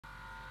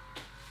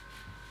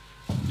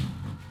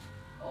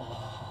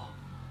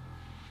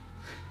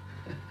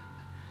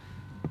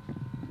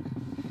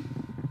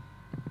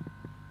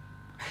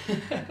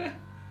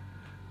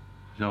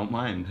Don't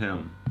mind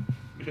him.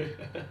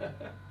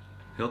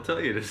 He'll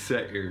tell you to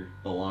set your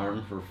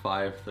alarm for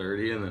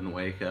 5:30 and then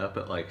wake up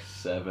at like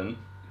 7.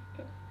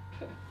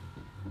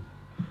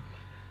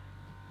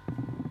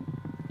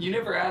 You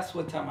never asked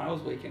what time I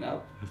was waking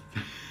up.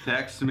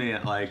 Text me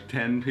at like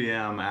 10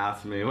 p.m.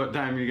 Ask me, what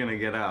time are you gonna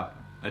get up?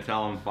 I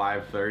tell him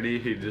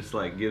 5:30. He just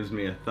like gives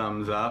me a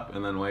thumbs up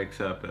and then wakes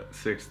up at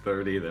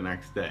 6:30 the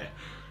next day.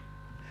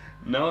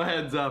 No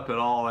heads up at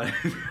all. I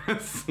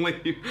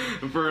sleep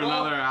for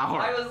another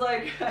hour. I was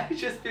like, I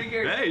just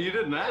figured. Hey, you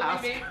didn't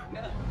ask.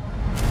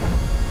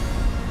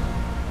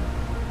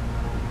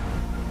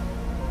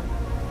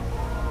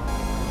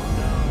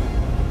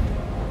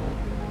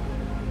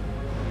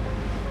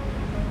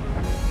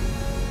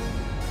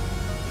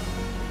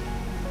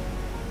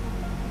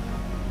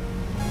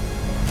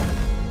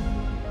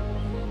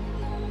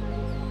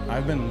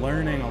 I've been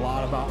learning a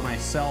lot about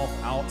myself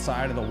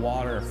outside of the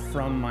water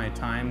from my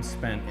time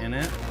spent in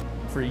it.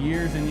 For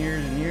years and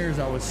years and years,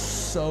 I was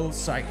so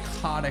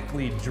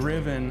psychotically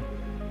driven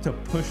to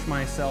push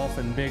myself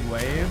in big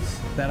waves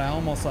that I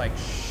almost like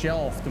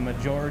shelved the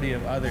majority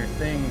of other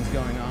things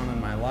going on in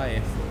my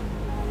life.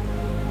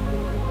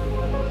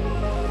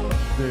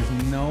 There's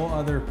no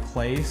other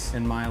place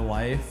in my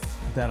life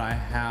that I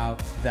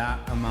have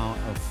that amount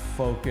of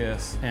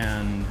focus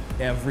and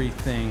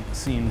everything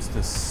seems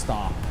to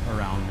stop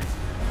around me.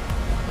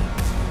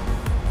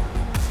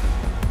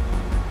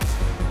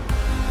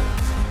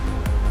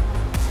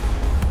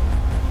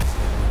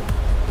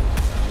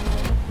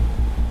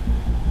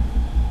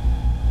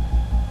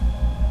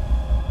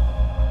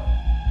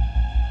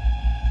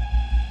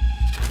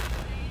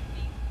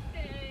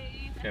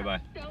 Okay,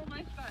 bye. So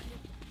much fun.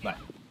 Bye.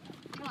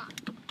 Come on.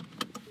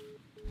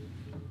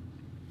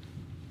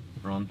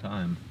 We're on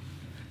time.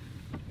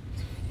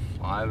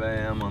 5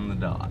 a.m. on the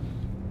dot.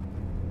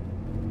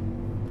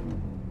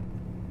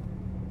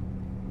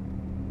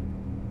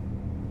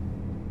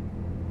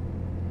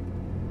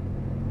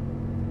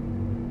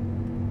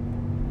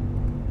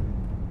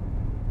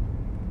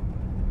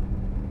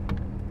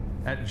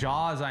 At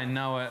Jaws, I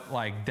know it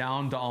like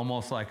down to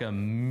almost like a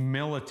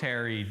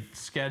military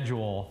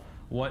schedule,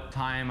 what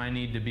time I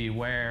need to be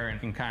where, and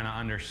can kind of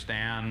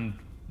understand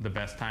the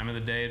best time of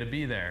the day to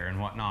be there and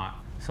whatnot.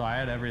 So I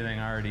had everything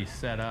already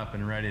set up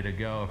and ready to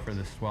go for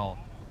the swell.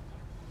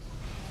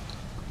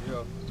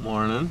 Yeah.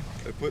 Morning.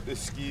 I put the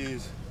skier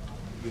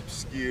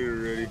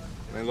ready.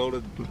 I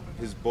loaded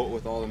his boat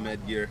with all the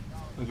med gear.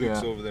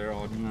 Luke's over there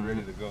all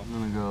ready to go.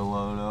 I'm gonna go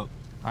load up.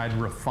 I'd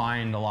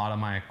refined a lot of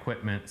my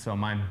equipment, so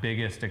my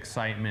biggest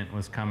excitement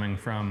was coming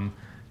from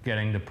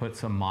getting to put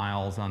some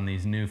miles on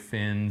these new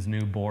fins,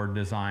 new board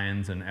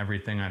designs, and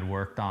everything I'd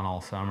worked on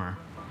all summer.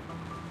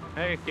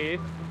 Hey,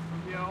 Keith.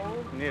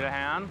 Yo. Need a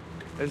hand?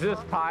 Is this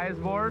Ty's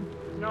board?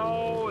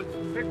 No, it's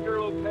Victor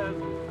Lopez.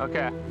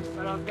 Okay.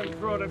 And I'm going to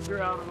throw it up here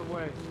out of the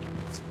way.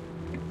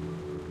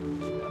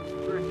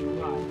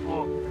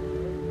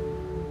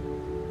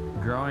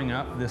 Growing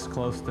up this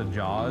close to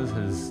Jaws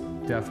has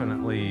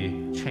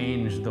definitely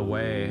changed the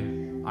way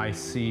I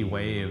see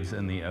waves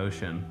in the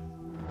ocean.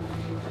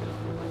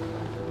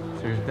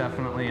 There's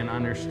definitely an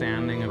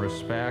understanding and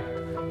respect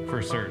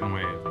for certain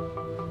waves.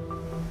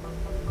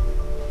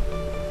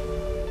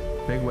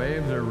 Big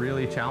waves are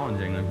really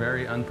challenging. They're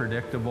very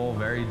unpredictable,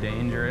 very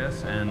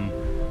dangerous, and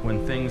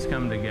when things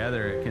come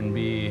together, it can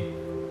be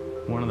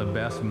one of the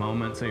best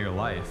moments of your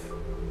life.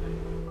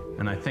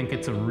 And I think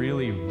it's a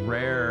really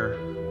rare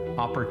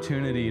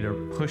opportunity to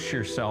push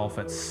yourself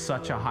at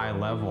such a high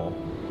level.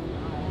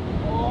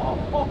 Oh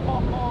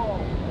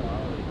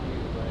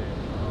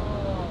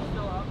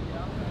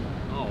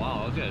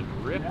wow, look at it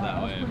rip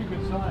that wave. Pretty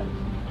good size.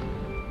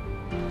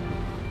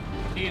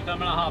 Keith, I'm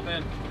gonna hop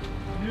in.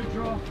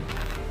 Neutral.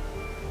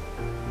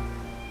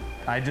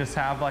 I just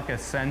have like a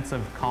sense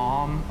of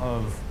calm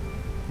of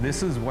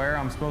this is where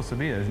I'm supposed to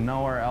be. There's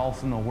nowhere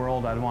else in the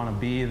world I'd want to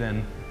be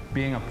than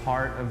being a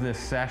part of this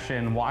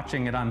session,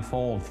 watching it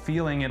unfold,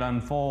 feeling it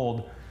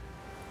unfold,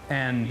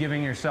 and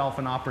giving yourself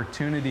an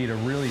opportunity to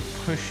really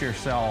push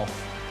yourself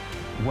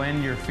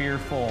when you're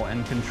fearful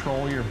and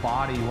control your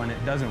body when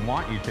it doesn't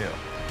want you to.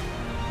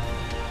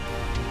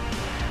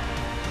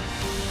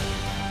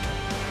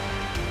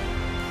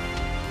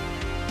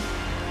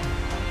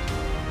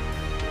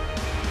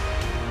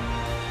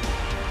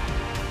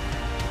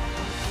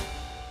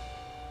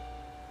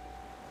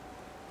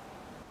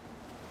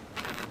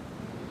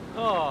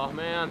 Oh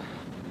man,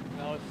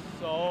 that was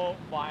so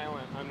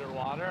violent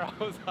underwater.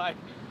 I was like,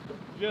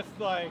 just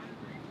like,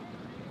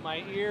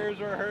 my ears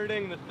were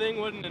hurting. The thing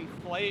wouldn't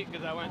inflate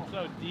because I went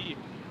so deep.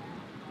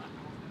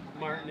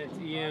 Martin, it's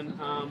Ian.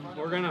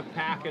 We're gonna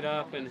pack it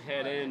up and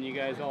head in. You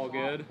guys all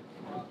good?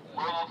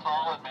 We're all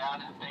solid,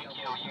 man. Thank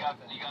you. You got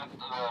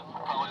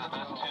probably the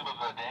best tube of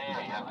the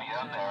day at the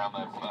end there on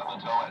the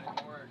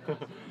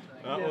toilet.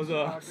 That was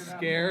a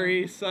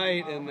scary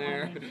sight in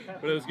there,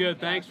 but it was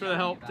good. Thanks for the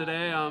help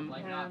today.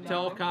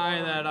 Tell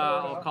Kai that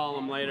I'll call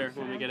him later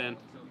when we get in.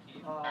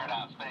 Fair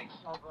enough. Thanks.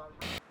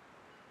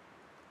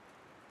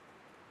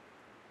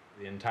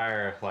 The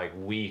entire like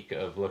week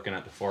of looking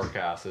at the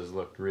forecast has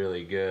looked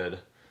really good,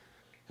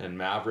 and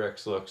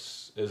Mavericks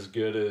looks as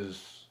good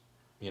as,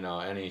 you know,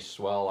 any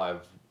swell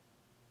I've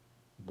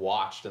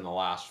watched in the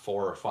last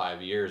 4 or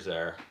 5 years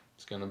there.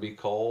 It's gonna be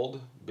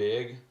cold,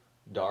 big,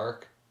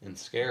 dark, and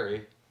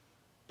scary,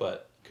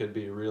 but could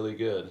be really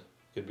good.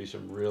 Could be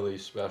some really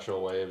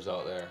special waves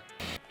out there.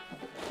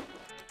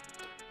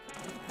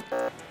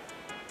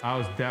 I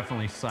was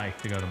definitely psyched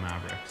to go to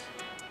Mavericks.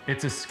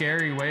 It's a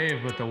scary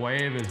wave, but the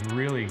wave is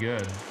really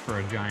good for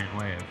a giant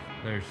wave.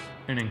 There's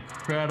an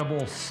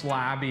incredible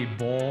slabby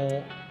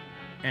bowl,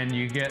 and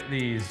you get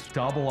these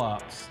double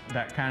ups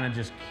that kind of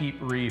just keep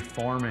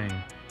reforming.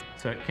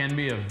 So it can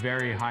be a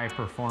very high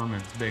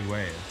performance big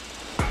wave.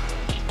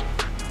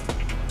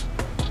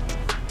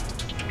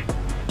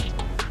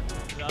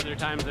 The other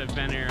times I've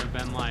been here have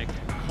been like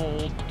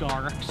cold,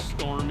 dark,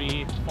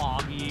 stormy,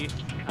 foggy.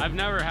 I've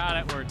never had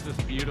it where it's this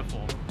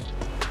beautiful.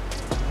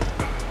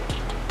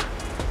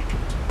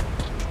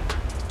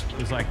 It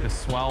was like the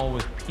swell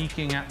was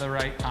peaking at the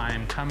right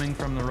time, coming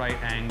from the right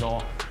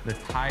angle. The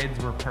tides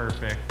were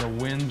perfect. The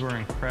winds were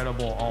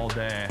incredible all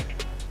day.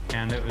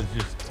 And it was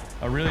just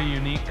a really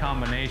unique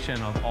combination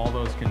of all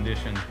those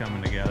conditions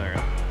coming together.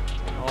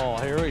 Oh,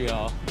 here we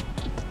go.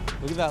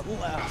 Look at that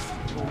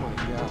left. Oh my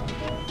God.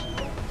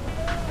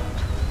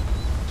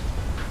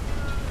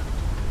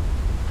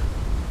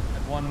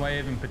 One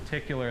wave in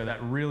particular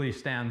that really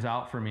stands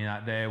out for me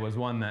that day was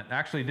one that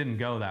actually didn't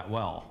go that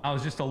well. I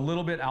was just a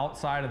little bit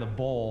outside of the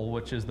bowl,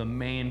 which is the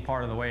main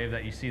part of the wave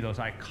that you see those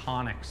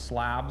iconic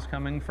slabs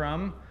coming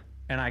from.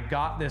 And I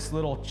got this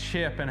little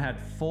chip and had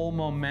full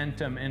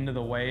momentum into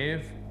the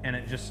wave, and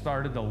it just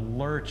started to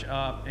lurch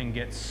up and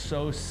get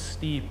so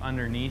steep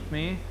underneath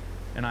me.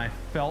 And I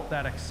felt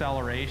that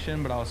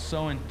acceleration, but I was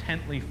so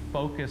intently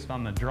focused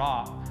on the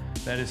drop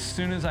that as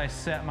soon as I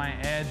set my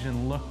edge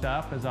and looked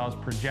up as I was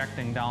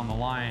projecting down the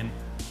line,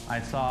 I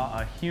saw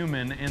a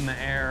human in the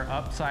air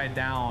upside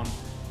down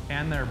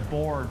and their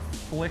board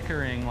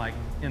flickering like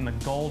in the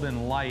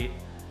golden light.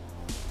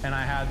 And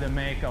I had to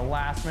make a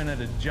last minute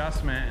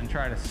adjustment and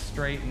try to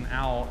straighten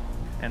out.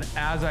 And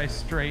as I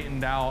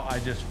straightened out, I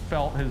just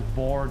felt his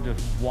board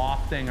just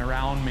wafting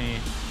around me,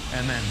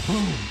 and then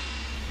boom!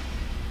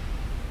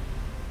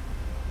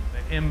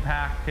 The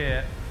impact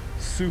hit,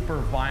 super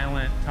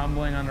violent,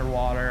 tumbling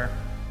underwater,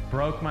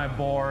 broke my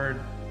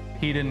board.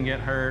 He didn't get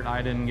hurt,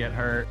 I didn't get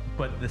hurt.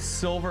 But the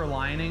silver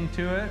lining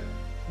to it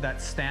that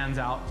stands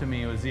out to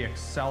me was the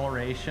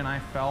acceleration I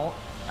felt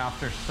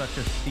after such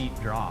a steep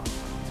drop.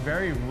 It's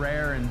very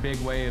rare in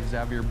big waves to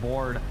have your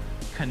board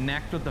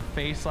connect with the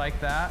face like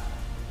that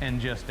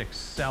and just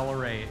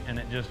accelerate, and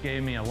it just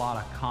gave me a lot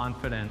of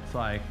confidence,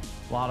 like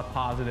a lot of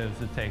positives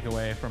to take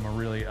away from a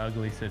really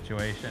ugly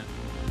situation.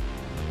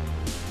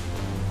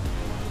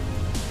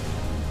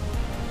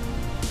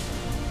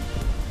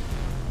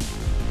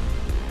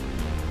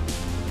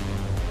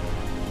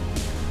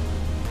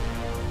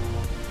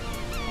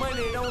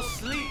 Money don't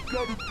sleep.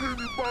 Gotta pay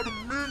me by the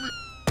minute.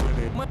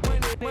 Money don't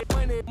sleep.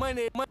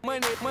 Money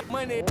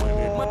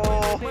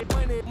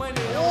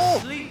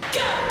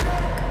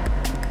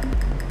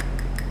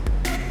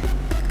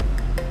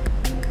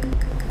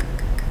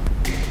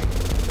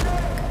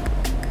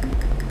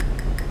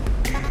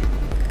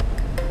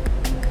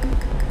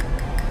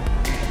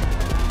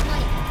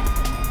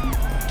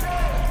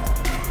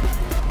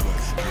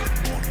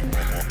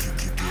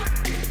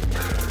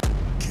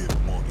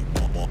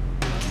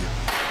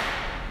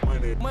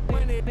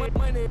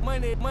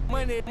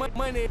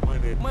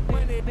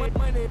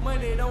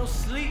don't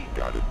sleep.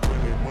 Got it.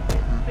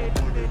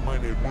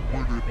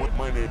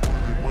 Money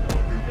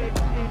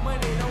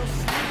don't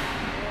sleep.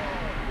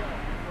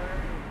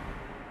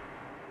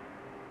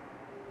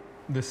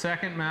 The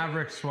second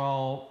Maverick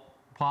swell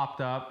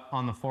popped up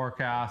on the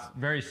forecast,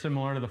 very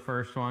similar to the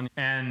first one,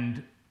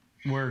 and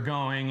we're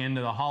going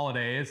into the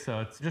holidays, so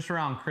it's just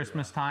around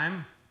Christmas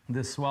time.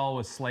 This swell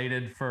was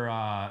slated for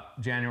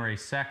January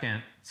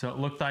 2nd, so it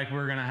looked like we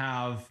were gonna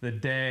have the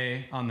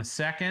day on the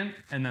 2nd,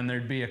 and then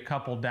there'd be a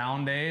couple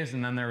down days,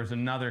 and then there was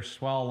another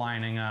swell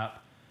lining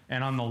up.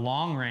 And on the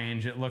long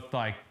range, it looked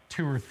like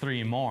 2 or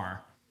 3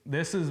 more.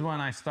 This is when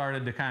I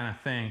started to kind of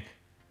think,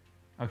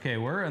 okay,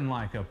 we're in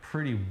like a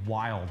pretty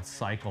wild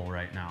cycle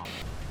right now.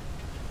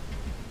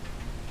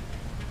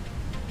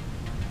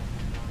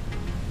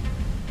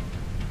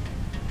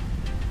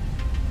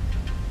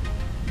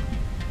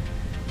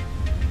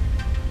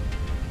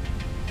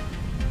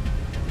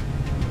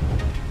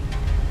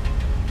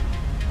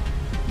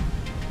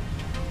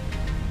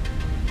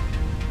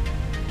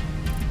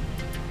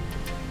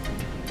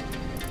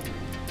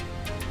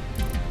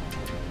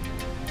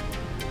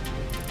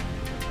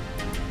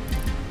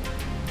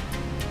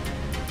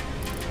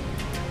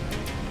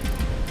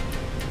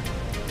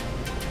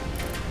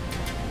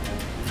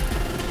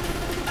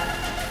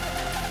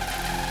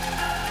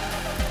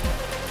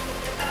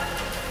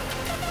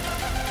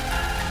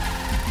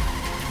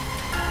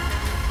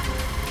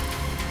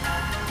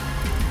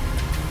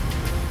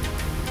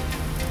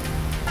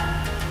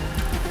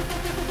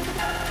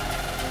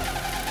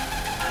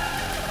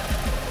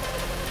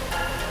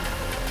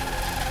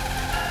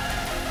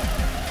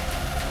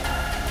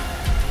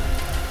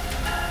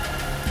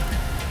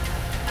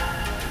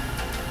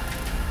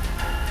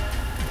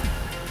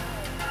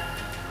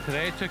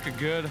 Today took a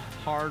good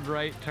hard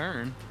right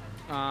turn.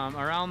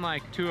 Around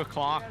like 2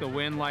 o'clock the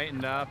wind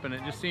lightened up and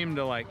it just seemed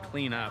to like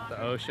clean up.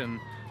 The ocean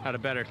had a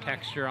better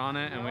texture on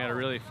it and we had a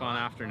really fun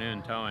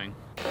afternoon towing.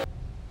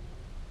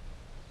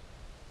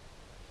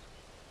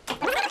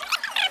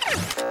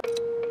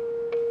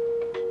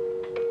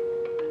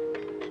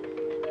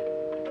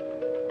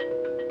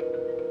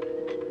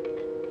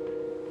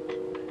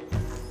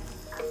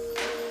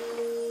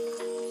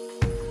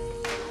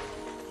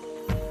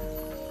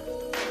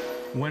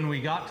 When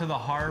we got to the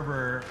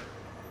harbor,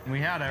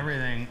 we had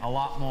everything a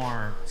lot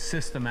more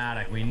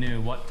systematic. We knew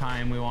what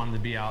time we wanted to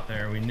be out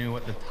there. We knew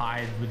what the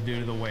tides would do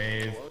to the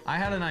wave. I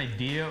had an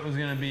idea it was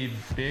gonna be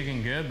big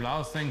and good, but I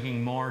was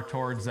thinking more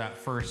towards that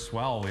first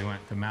swell we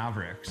went to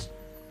Mavericks.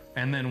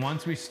 And then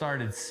once we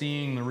started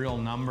seeing the real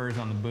numbers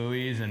on the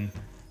buoys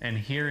and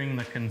hearing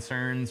the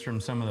concerns from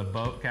some of the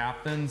boat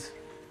captains,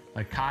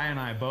 like Kai and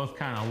I both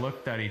kind of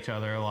looked at each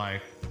other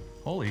like,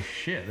 holy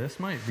shit, this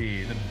might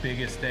be the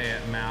biggest day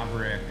at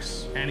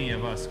Mavericks any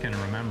of us can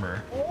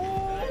remember.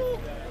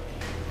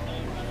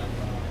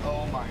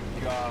 Oh my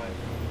God.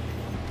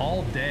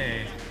 All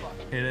day,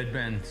 it had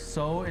been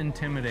so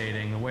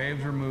intimidating. The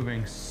waves were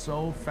moving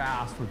so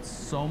fast with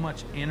so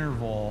much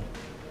interval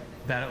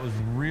that it was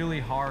really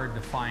hard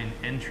to find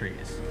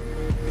entries.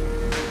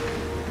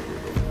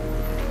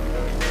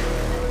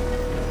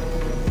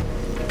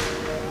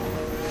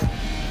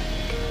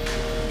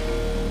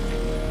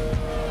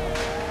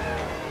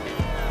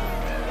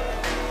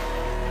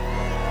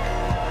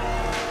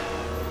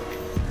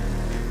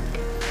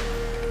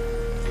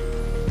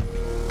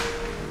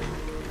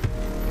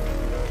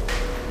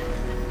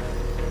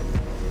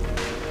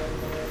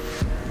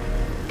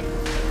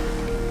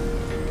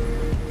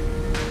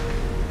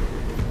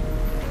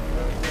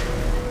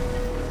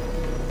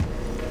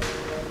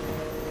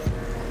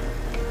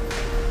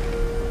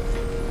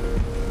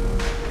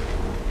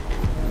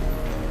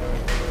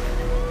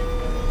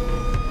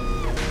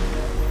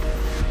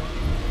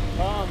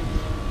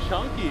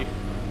 Chunky,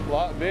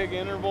 big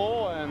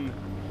interval and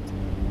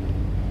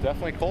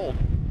definitely cold.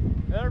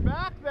 They're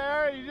back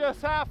there, you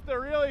just have to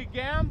really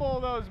gamble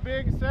those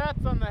big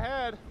sets on the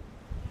head.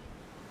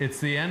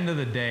 It's the end of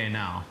the day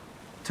now.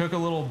 Took a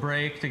little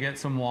break to get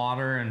some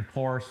water and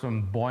pour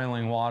some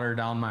boiling water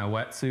down my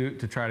wetsuit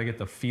to try to get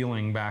the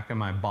feeling back in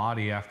my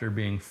body after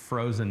being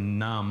frozen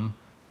numb.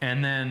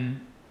 And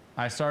then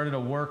I started to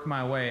work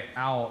my way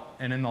out,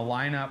 and in the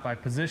lineup, I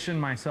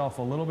positioned myself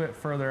a little bit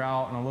further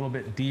out and a little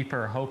bit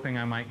deeper, hoping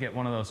I might get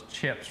one of those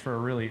chips for a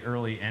really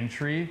early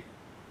entry.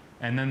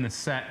 And then the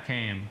set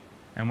came.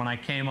 And when I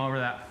came over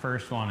that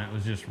first one, it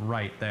was just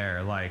right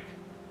there, like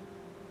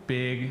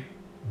big,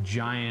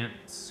 giant,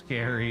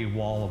 scary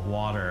wall of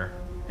water.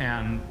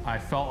 And I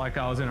felt like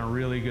I was in a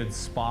really good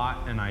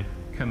spot, and I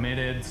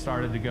committed,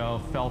 started to go,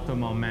 felt the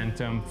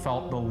momentum,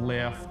 felt the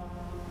lift,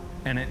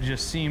 and it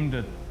just seemed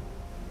to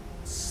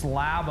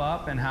slab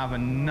up and have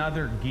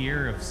another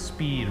gear of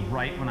speed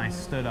right when I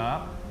stood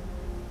up.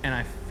 And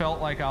I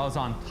felt like I was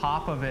on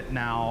top of it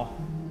now,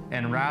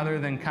 and rather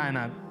than kind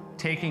of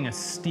taking a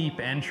steep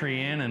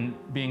entry in and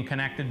being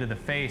connected to the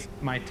face,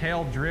 my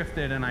tail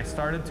drifted and I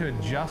started to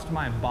adjust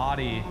my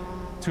body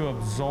to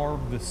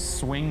absorb the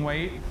swing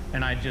weight,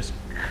 and I just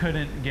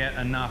couldn't get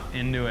enough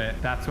into it.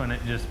 That's when it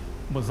just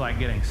was like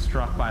getting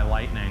struck by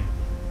lightning.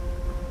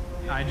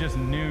 I just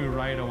knew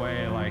right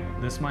away,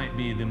 like, this might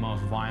be the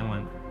most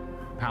violent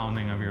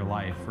pounding of your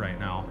life right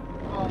now.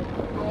 Oh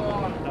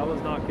God. That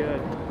was not good.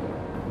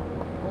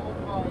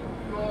 Oh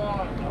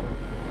my God.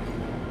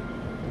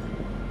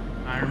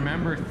 I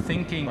remember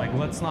thinking, like,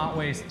 let's not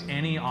waste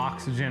any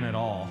oxygen at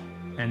all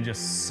and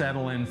just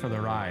settle in for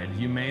the ride.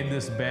 You made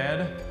this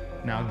bed,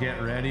 now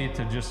get ready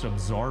to just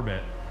absorb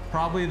it.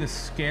 Probably the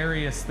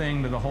scariest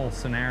thing to the whole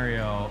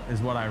scenario is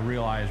what I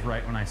realized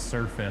right when I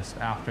surfaced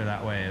after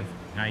that wave.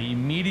 I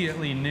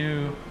immediately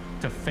knew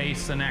to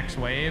face the next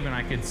wave, and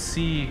I could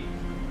see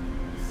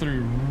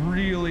through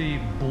really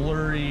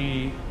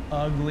blurry,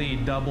 ugly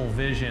double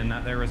vision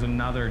that there was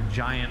another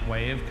giant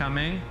wave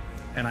coming,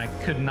 and I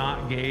could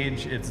not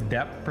gauge its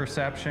depth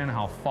perception,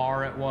 how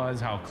far it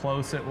was, how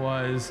close it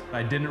was.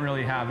 I didn't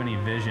really have any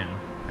vision,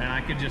 and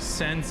I could just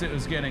sense it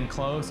was getting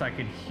close. I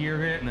could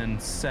hear it, and then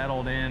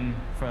settled in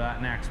for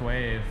that next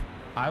wave.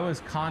 I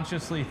was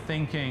consciously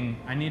thinking,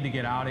 I need to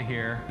get out of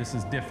here. This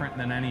is different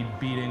than any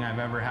beating I've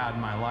ever had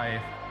in my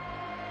life.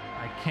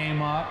 I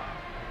came up,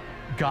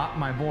 got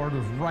my board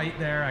was right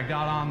there. I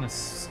got on,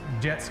 the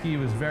jet ski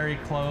was very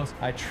close.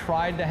 I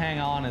tried to hang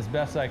on as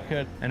best I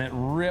could, and it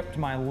ripped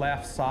my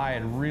left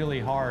side really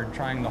hard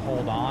trying to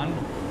hold on.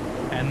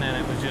 And then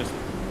it was just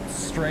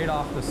straight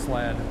off the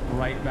sled,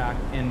 right back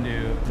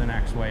into the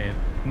next wave.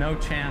 No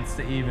chance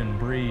to even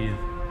breathe.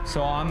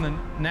 So on the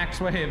next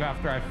wave,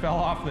 after I fell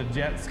off the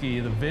jet ski,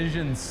 the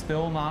vision's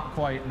still not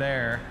quite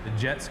there. The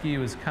jet ski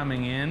was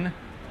coming in,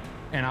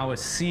 and I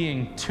was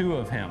seeing two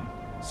of him.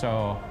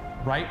 So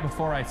right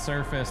before I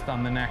surfaced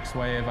on the next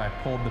wave, I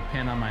pulled the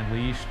pin on my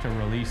leash to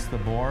release the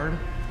board.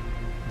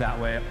 That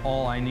way,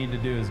 all I need to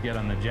do is get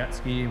on the jet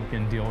ski. We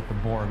can deal with the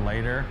board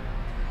later.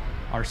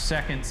 Our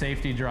second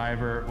safety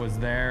driver was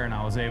there, and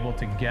I was able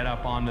to get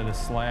up onto the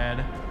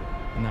sled,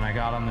 and then I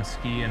got on the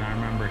ski, and I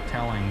remember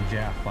telling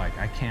Jeff, like,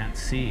 I can't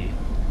see.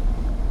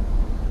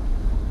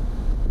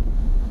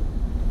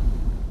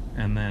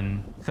 And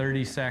then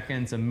 30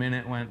 seconds, a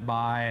minute went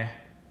by,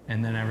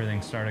 and then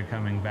everything started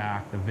coming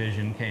back. The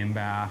vision came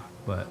back,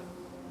 but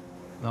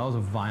that was a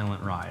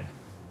violent ride.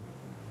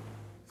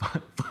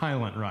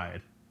 Violent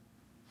ride.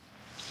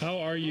 How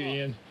are you,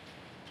 Ian?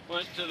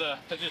 I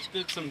just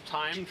did some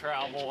time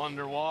travel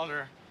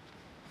underwater.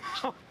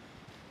 That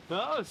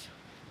was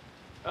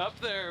up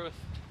there with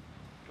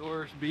the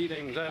worst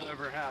beatings I've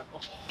ever had.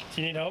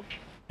 Do you need help?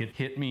 It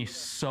hit me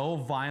so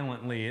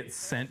violently, it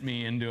sent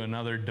me into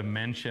another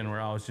dimension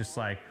where I was just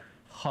like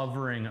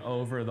hovering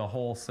over the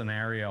whole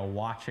scenario,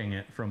 watching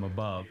it from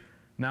above.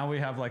 Now we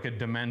have like a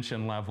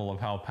dimension level of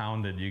how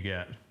pounded you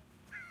get.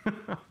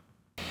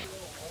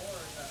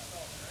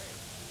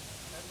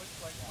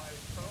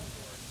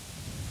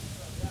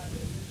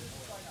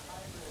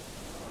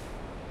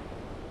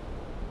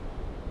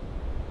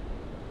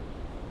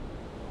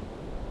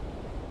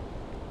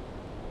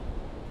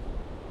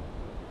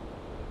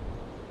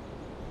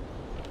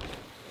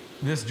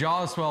 This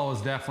Jaws swell was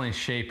definitely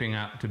shaping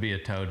up to be a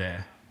tow day.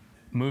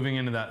 Moving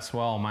into that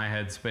swell, my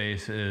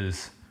headspace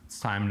is it's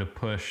time to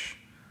push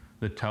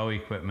the tow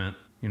equipment.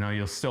 You know,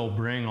 you'll still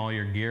bring all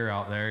your gear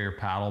out there, your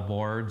paddle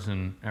boards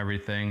and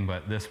everything,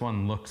 but this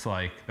one looks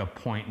like a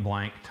point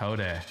blank tow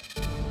day.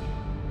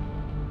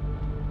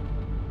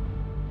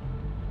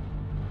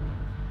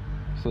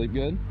 Sleep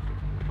good?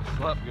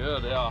 Slept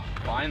good, yeah.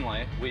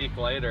 Finally, a week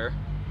later.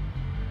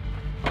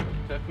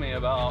 Took me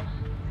about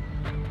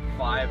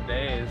 5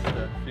 days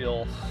to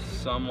feel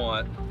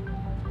somewhat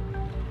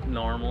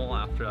normal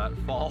after that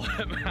fall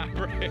at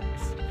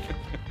Marcs.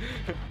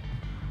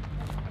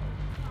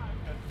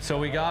 So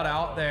we got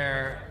out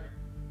there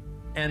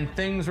and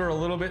things were a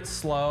little bit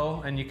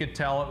slow, and you could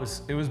tell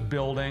it was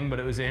building, but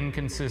it was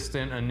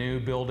inconsistent, a new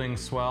building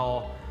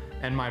swell.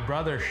 And my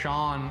brother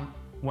Sean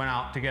went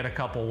out to get a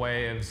couple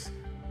waves,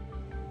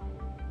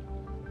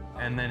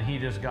 and then he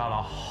just got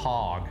a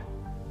hog,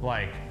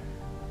 like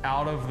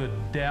out of the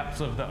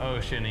depths of the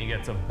ocean, he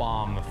gets a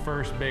bomb, the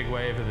first big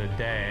wave of the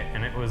day,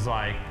 and it was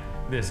like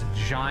this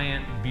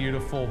giant,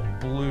 beautiful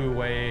blue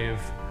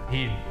wave.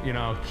 He, you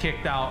know,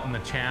 kicked out in the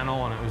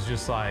channel, and it was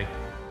just like,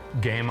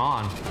 game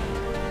on.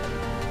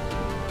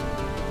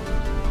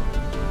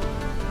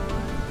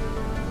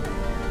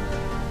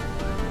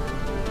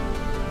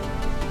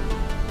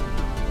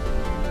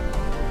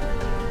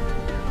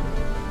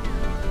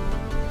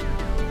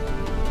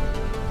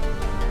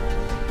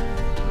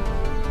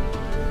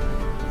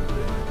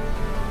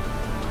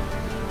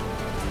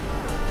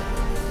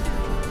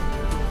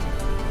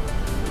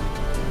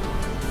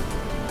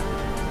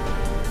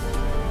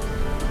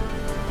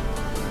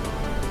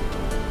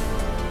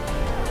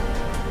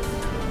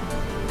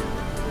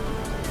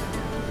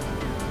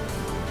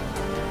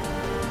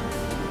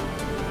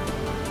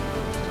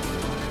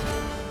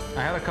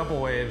 I had a couple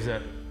waves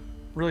that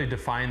really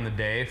defined the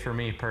day for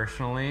me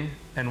personally,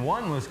 and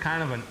one was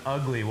kind of an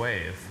ugly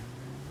wave.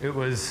 It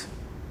was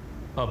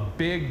a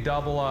big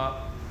double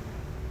up,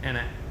 and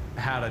it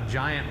had a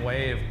giant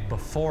wave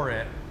before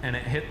it, and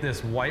it hit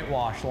this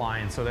whitewash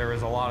line, so there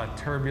was a lot of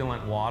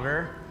turbulent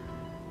water.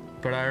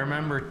 But I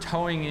remember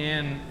towing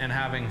in and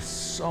having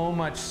so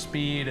much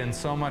speed and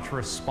so much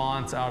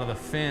response out of the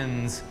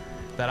fins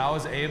that I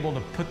was able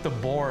to put the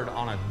board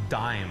on a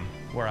dime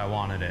where I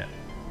wanted it.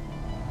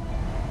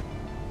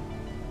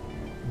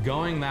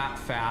 Going that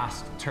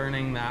fast,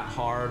 turning that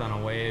hard on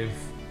a wave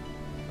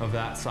of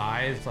that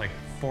size, it's like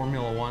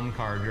Formula One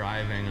car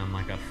driving on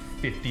like a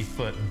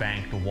 50-foot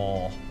banked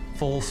wall.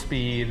 Full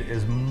speed,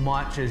 as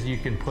much as you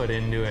can put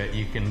into it,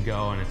 you can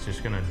go, and it's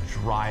just gonna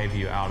drive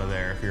you out of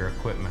there if your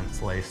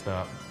equipment's laced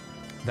up.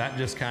 That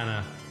just kind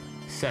of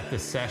set the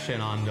session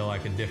onto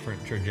like a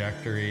different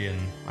trajectory, and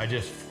I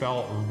just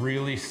felt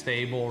really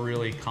stable,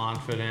 really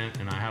confident,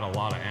 and I had a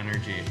lot of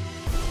energy.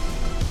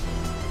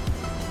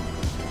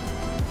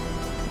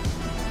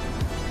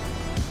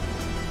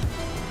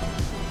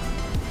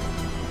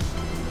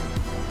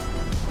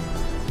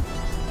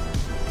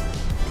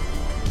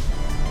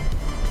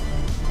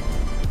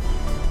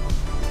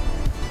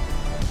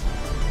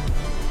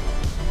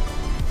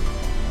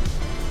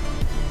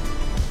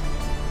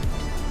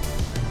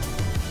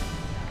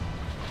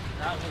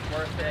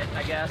 Worth it,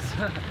 I guess.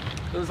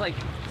 It was like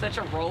such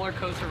a roller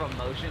coaster of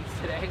emotions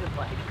today.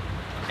 Like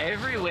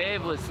every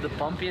wave was the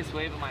bumpiest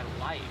wave of my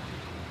life.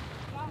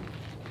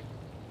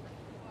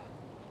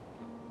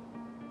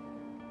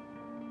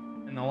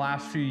 In the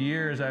last few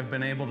years, I've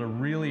been able to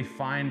really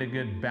find a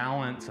good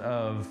balance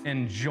of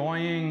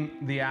enjoying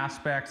the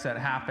aspects that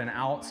happen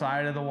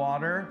outside of the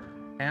water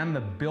and the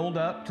build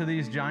up to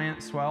these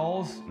giant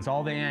swells. It's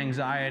all the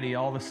anxiety,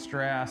 all the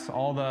stress,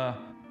 all the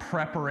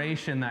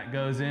preparation that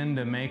goes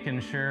into making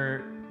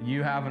sure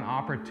you have an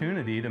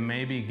opportunity to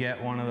maybe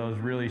get one of those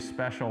really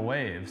special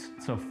waves.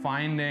 So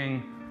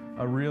finding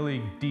a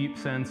really deep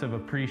sense of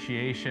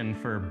appreciation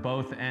for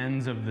both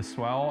ends of the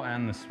swell,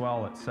 and the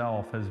swell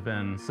itself has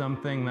been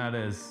something that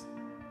has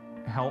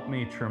helped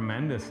me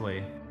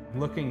tremendously.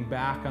 Looking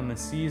back on the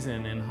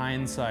season in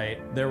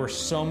hindsight, there were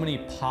so many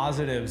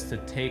positives to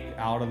take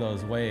out of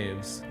those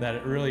waves that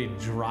it really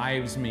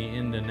drives me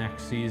into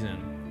next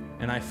season.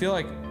 And I feel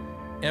like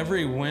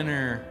every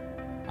winter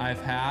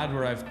I've had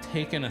where I've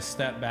taken a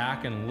step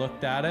back and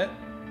looked at it,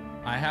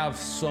 I have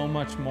so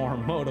much more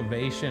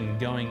motivation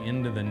going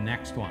into the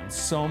next one.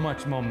 So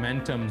much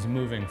momentum's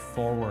moving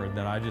forward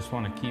that I just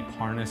want to keep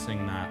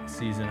harnessing that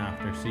season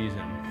after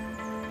season.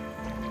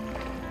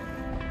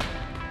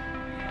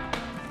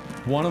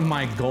 One of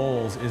my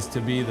goals is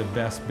to be the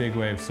best big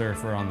wave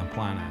surfer on the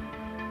planet.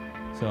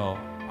 So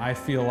I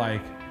feel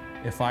like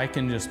if I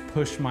can just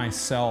push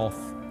myself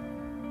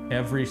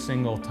every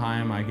single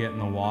time I get in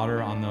the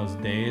water on those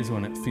days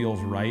when it feels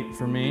right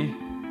for me,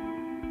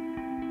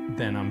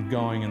 then I'm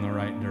going in the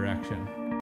right direction.